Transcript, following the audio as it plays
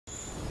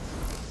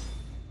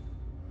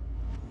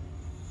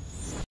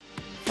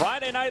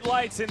Friday night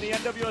lights in the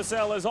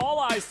NWSL as all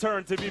eyes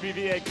turn to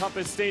BBVA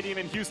Compass Stadium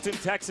in Houston,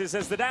 Texas,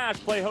 as the Dash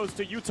play host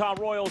to Utah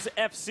Royals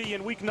FC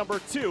in week number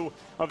 2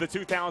 of the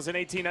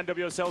 2018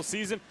 NWSL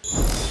season.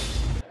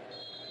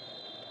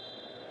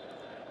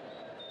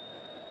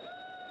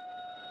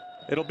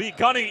 It'll be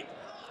Gunny.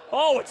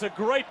 Oh, it's a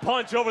great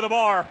punch over the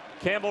bar.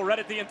 Campbell read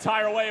it the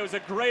entire way. It was a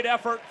great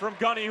effort from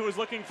Gunny, who was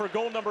looking for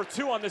goal number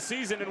 2 on the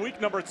season in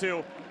week number 2.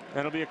 And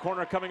it'll be a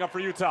corner coming up for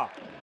Utah.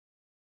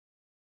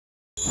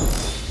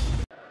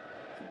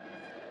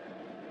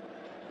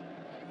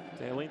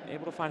 Daly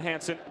able to find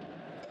Hansen.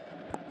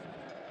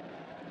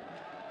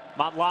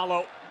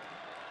 Motlalo.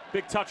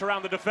 Big touch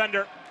around the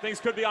defender. Things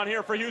could be on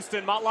here for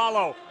Houston.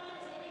 Motlalo.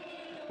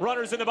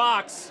 Runners in the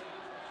box.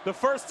 The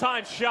first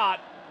time shot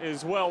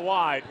is well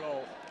wide.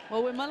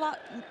 Well, when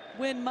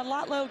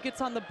Motlalo gets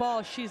on the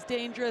ball, she's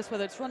dangerous,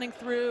 whether it's running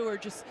through or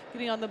just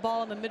getting on the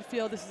ball in the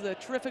midfield. This is a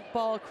terrific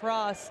ball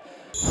across.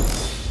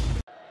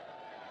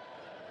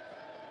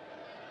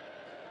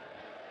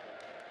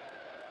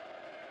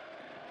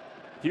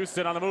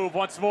 Houston on the move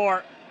once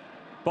more.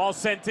 Ball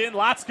sent in.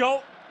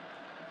 Latsko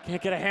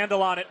can't get a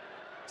handle on it.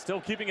 Still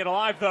keeping it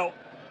alive, though.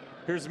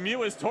 Here's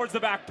Mewis towards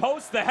the back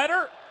post. The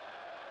header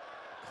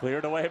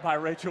cleared away by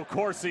Rachel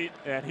Corsi,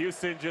 and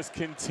Houston just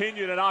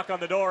continue to knock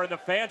on the door, and the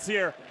fans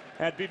here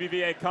at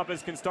BBVA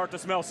Compass can start to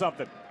smell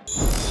something. So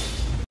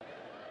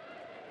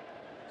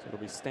it'll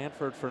be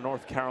Stanford for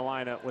North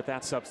Carolina with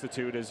that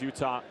substitute as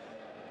Utah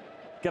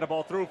get a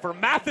ball through for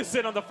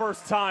Matheson on the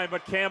first time,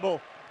 but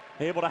Campbell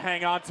able to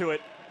hang on to it.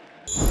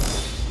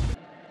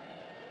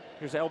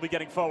 Here's Elby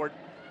getting forward.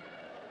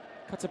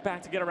 Cuts it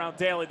back to get around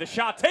Daly. The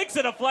shot takes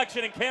a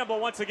deflection, and Campbell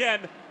once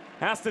again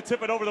has to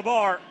tip it over the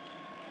bar.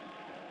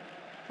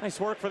 Nice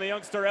work for the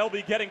youngster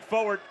Elby getting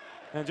forward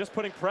and just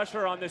putting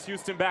pressure on this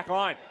Houston back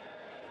line.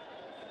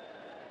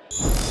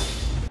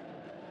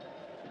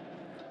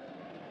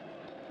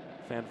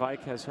 Van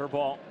Wyk has her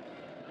ball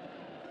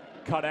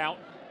cut out.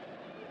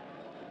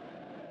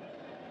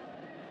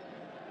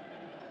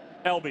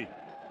 Elby,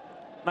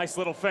 nice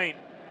little feint.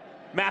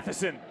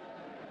 Matheson.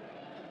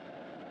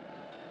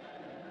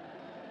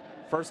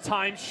 First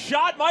time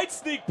shot might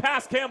sneak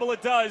past Campbell,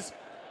 it does,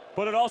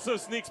 but it also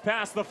sneaks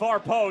past the far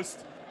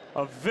post.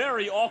 A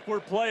very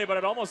awkward play, but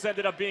it almost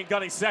ended up being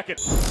Gunny's second.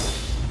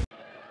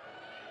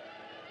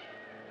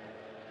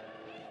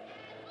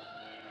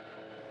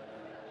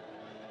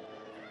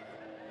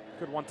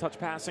 Good one-touch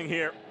passing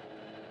here.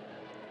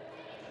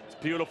 It's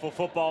beautiful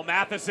football.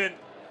 Matheson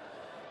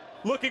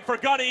looking for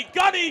Gunny.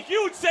 Gunny,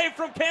 huge save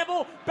from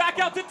Campbell. Back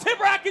out to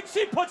Tibrack, and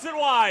she puts it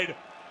wide.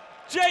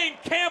 Jane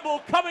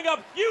Campbell coming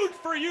up huge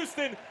for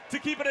Houston to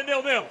keep it a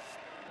 0-0.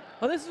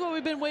 Well, this is what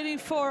we've been waiting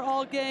for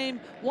all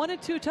game. 1-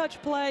 and 2-touch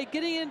play,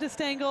 getting into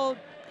Stengel,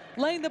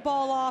 laying the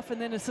ball off,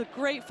 and then it's a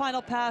great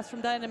final pass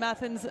from Diana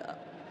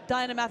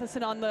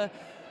Matheson on the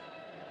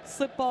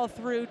slip ball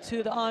through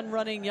to the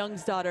on-running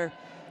Youngsdottir.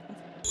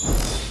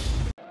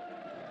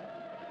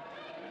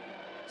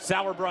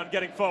 Sauerbrunn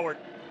getting forward.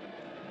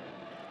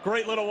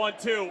 Great little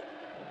 1-2.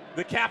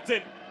 The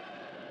captain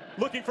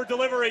looking for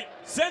delivery,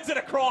 sends it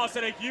across,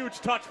 and a huge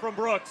touch from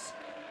Brooks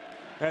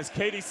as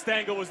Katie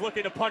Stengel was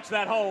looking to punch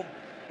that home.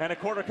 And a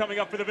quarter coming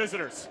up for the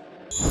visitors.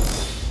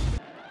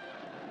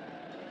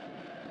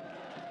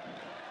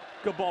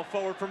 Good ball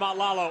forward for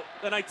Motlalo,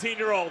 the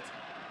 19-year-old.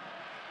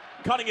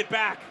 Cutting it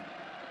back.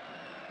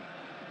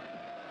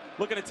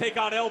 Looking to take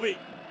on Elby.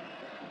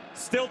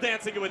 Still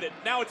dancing with it.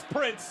 Now it's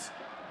Prince.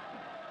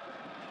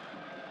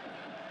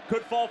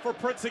 Could fall for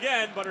Prince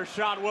again, but her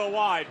shot well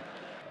wide.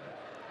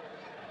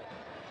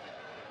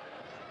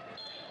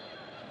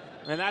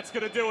 And that's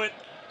going to do it.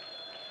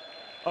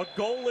 A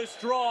goalless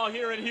draw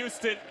here in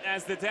Houston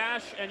as the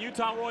Dash and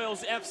Utah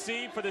Royals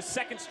FC for the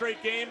second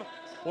straight game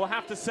will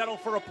have to settle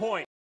for a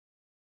point.